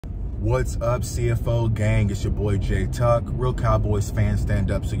What's up, CFO gang? It's your boy Jay Tuck. Real Cowboys fans,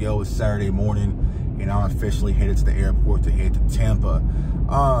 stand up. So yo, it's Saturday morning and I'm officially headed to the airport to head to Tampa.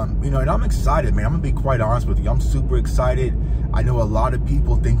 And I'm excited, man. I'm gonna be quite honest with you. I'm super excited. I know a lot of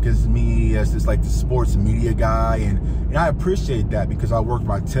people think of me as just like the sports media guy, and I appreciate that because I worked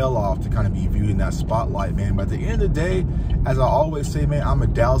my tail off to kind of be viewed in that spotlight, man. But at the end of the day, as I always say, man, I'm a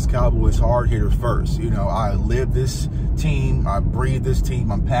Dallas Cowboys hard hitter first. I live this team, I breathe this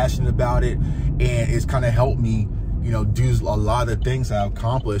team, I'm passionate about it, and it's kind of helped me, do a lot of the things I've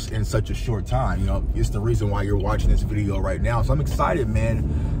accomplished in such a short time. It's the reason why you're watching this video right now. So I'm excited, man.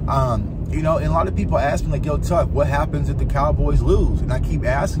 And a lot of people ask me, like, yo, Tuck, what happens if the Cowboys lose? And I keep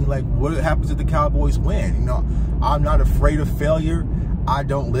asking, like, what happens if the Cowboys win? I'm not afraid of failure. I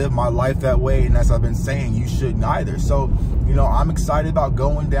don't live my life that way, and as I've been saying, you shouldn't either. So, I'm excited about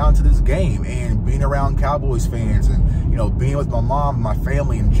going down to this game and being around Cowboys fans and, being with my mom and my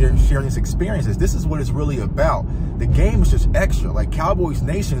family and sharing these experiences. This is what it's really about. The game is just extra. Like, Cowboys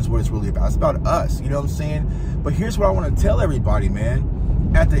Nation is what it's really about. It's about us, you know what I'm saying? But here's what I want to tell everybody,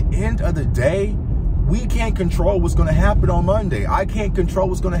 man. At the end of the day, we can't control what's going to happen on Monday. I can't control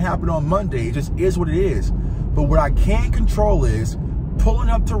what's going to happen on Monday. It just is what it is. But what I can control is pulling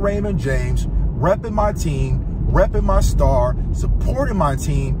up to Raymond James, repping my team, repping my star, supporting my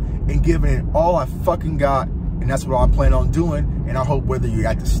team, and giving it all I fucking got. And that's what I plan on doing. And I hope whether you're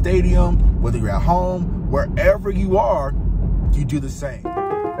at the stadium, whether you're at home, wherever you are, you do the same.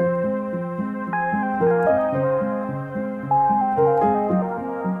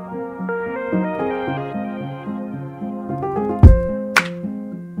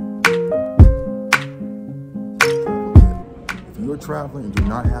 Traveling and do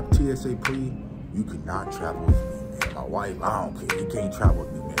not have TSA pre, you cannot travel with me, man. My wife, I don't care. You can't travel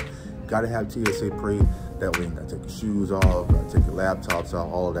with me, man. You gotta have TSA pre. That way you gotta take your shoes off, gotta take your laptops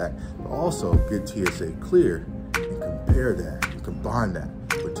off, all of that. But also get TSA clear and compare that and combine that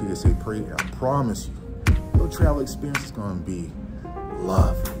with TSA pre. And I promise you, your travel experience is gonna be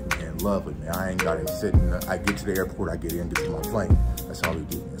lovely, man. Lovely, man. I ain't gotta sit I get to the airport, I get in, get to my plane. That's how we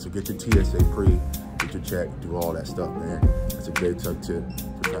do, man. So get your TSA pre, get your check, do all that stuff, man. That's a great Tuck tip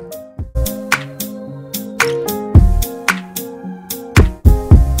for travel.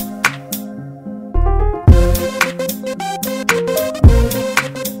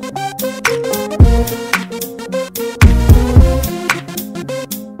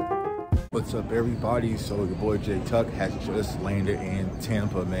 What's up, everybody? So your boy Jay Tuck has just landed in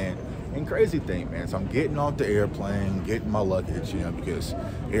Tampa, man. And crazy thing, man, so I'm getting off the airplane, getting my luggage, because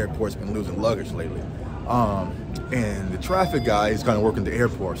the airport's been losing luggage lately. And the traffic guy who's kind of working the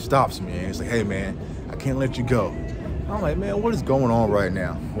airport stops me and he's like, hey man, I can't let you go. I'm like, man, what is going on right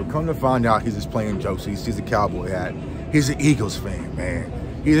now? Well, come to find out, he's just playing jokes. He sees a Cowboy hat. He's an Eagles fan, man.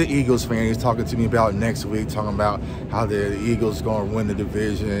 He's an Eagles fan. He's talking to me about next week, talking about how the Eagles going to win the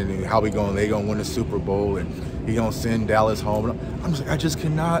division and how they going to win the Super Bowl and he going to send Dallas home. I'm just like, I just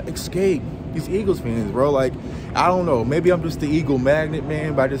cannot escape these Eagles fans, bro. Like, I don't know. Maybe I'm just the Eagle magnet,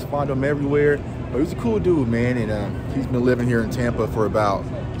 man, but I just find them everywhere. But he's a cool dude, man, and he's been living here in Tampa for about,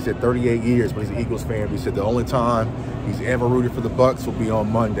 he said 38 years, but he's an Eagles fan. He said the only time he's ever rooted for the Bucs will be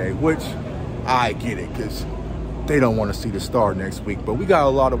on Monday, which I get it, because they don't want to see the star next week. But we got a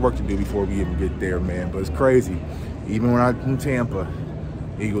lot of work to do before we even get there, man. But it's crazy. Even when I'm in Tampa,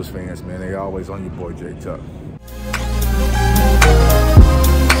 Eagles fans, man, they always on your boy Jay Tuck.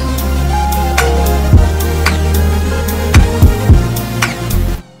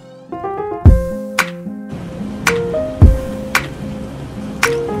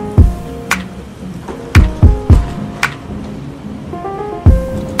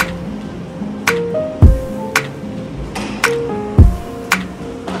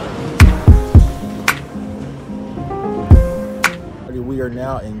 We are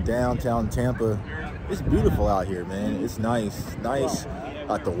now in downtown Tampa. It's beautiful out here, man. It's nice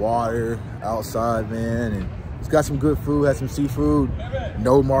at the water, outside, man, and it's got some good food, has some seafood.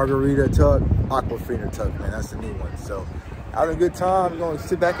 No margarita Tuck, Aquafina Tuck, man. That's the new one. So having a good time. I'm gonna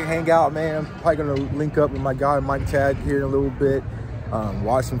sit back and hang out, man. I'm probably gonna link up with my guy Mike Tag here in a little bit,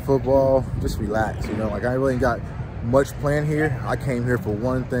 watch some football, just relax. Like, I really ain't got much planned here. I came here for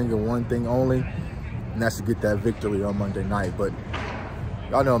one thing and one thing only, and that's to get that victory on Monday night. But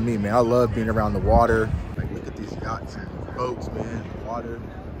y'all know me, man. I love being around the water. Like, look at these yachts and boats, man. Water.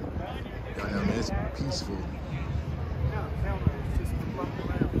 Y'all know, man, it's peaceful.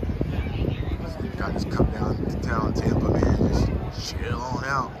 So you gotta just come down to town, Tampa, man. Just chill on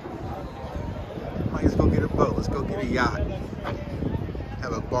out. Might just go get a boat. Let's go get a yacht.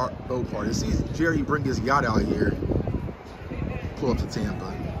 Have a boat party. See Jerry bring his yacht out here. Pull up to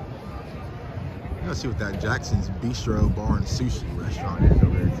Tampa. Let's see what that Jackson's Bistro Bar and Sushi restaurant is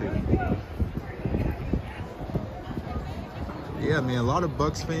over there too. Yeah, man, a lot of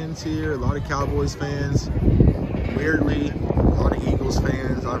Bucs fans here, a lot of Cowboys fans. Weirdly, a lot of Eagles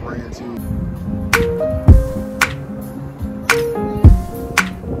fans I've ran into.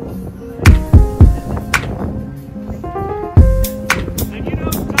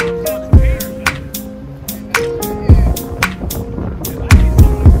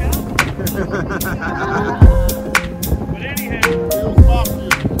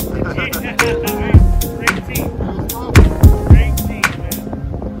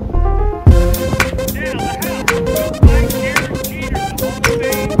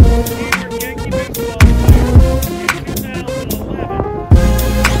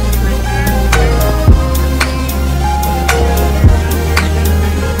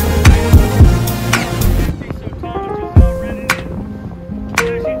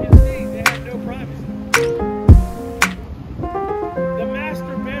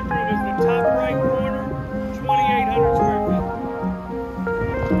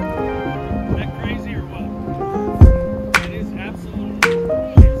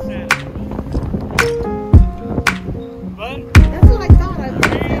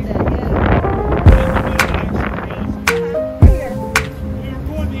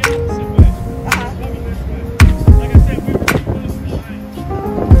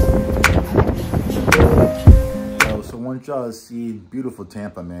 Y'all see beautiful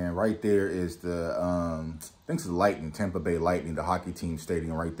Tampa, man. Right there is the I think it's the Lightning, Tampa Bay Lightning, the hockey team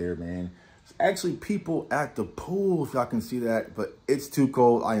stadium right there, man. There's actually people at the pool, if y'all can see that, but it's too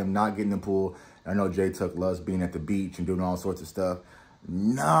cold. I am not getting the pool. I know J Tuck loves being at the beach and doing all sorts of stuff.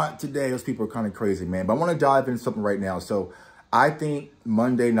 Not today. Those people are kind of crazy, man. But I want to dive into something right now. So I think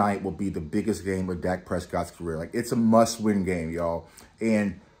Monday night will be the biggest game of Dak Prescott's career. Like, it's a must-win game, y'all.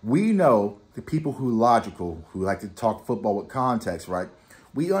 And we know the people who logical, who like to talk football with context, right?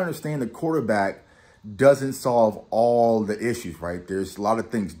 We understand the quarterback doesn't solve all the issues, right? There's a lot of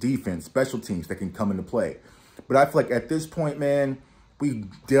things, defense, special teams that can come into play. But I feel like at this point, man, we've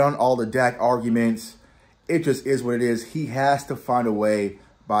done all the Dak arguments. It just is what it is. He has to find a way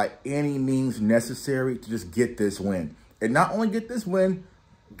by any means necessary to just get this win. And not only get this win,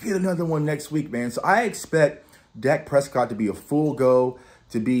 get another one next week, man. So I expect Dak Prescott to be a full go,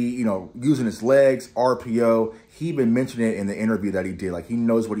 to be, you know, using his legs, RPO. He even mentioned it in the interview that he did. Like, he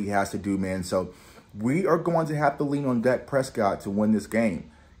knows what he has to do, man. So we are going to have to lean on Dak Prescott to win this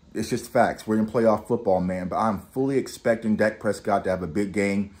game. It's just facts. We're in playoff football, man. But I'm fully expecting Dak Prescott to have a big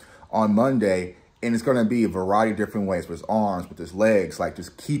game on Monday. And it's going to be a variety of different ways, with his arms, with his legs, like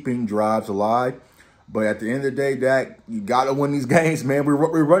just keeping drives alive. But at the end of the day, Dak, you got to win these games, man.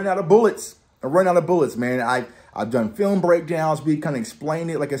 We're running out of bullets. I'm running out of bullets, man. I've done film breakdowns. We kind of explain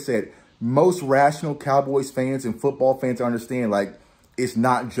it. Like I said, most rational Cowboys fans and football fans understand, like, it's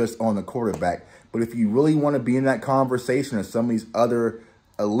not just on the quarterback. But if you really want to be in that conversation of some of these other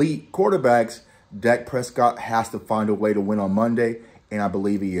elite quarterbacks, Dak Prescott has to find a way to win on Monday, and I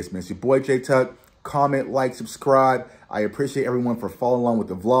believe he is, man. It's your boy, J Tuck. Comment, like, subscribe. I appreciate everyone for following along with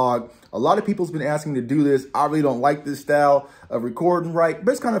the vlog. A lot of people's been asking me to do this. I really don't like this style of recording, right?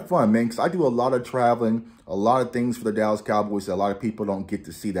 But it's kind of fun, man, because I do a lot of traveling, a lot of things for the Dallas Cowboys. A lot of people don't get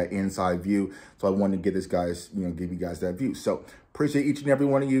to see that inside view. So I wanted to give you guys that view. So appreciate each and every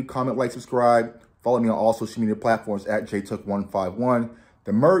one of you. Comment, like, subscribe. Follow me on all social media platforms at JTuck151.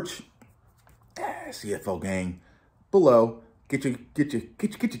 The merch, CFO gang, below. Get your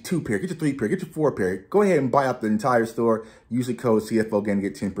 2 pair, get your 3 pair, get your 4 pair. Go ahead and buy out the entire store. Use the code CFO gang to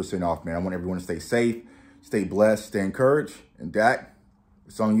get 10% off, man. I want everyone to stay safe, stay blessed, stay encouraged. And Dak,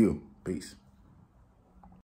 it's on you. Peace.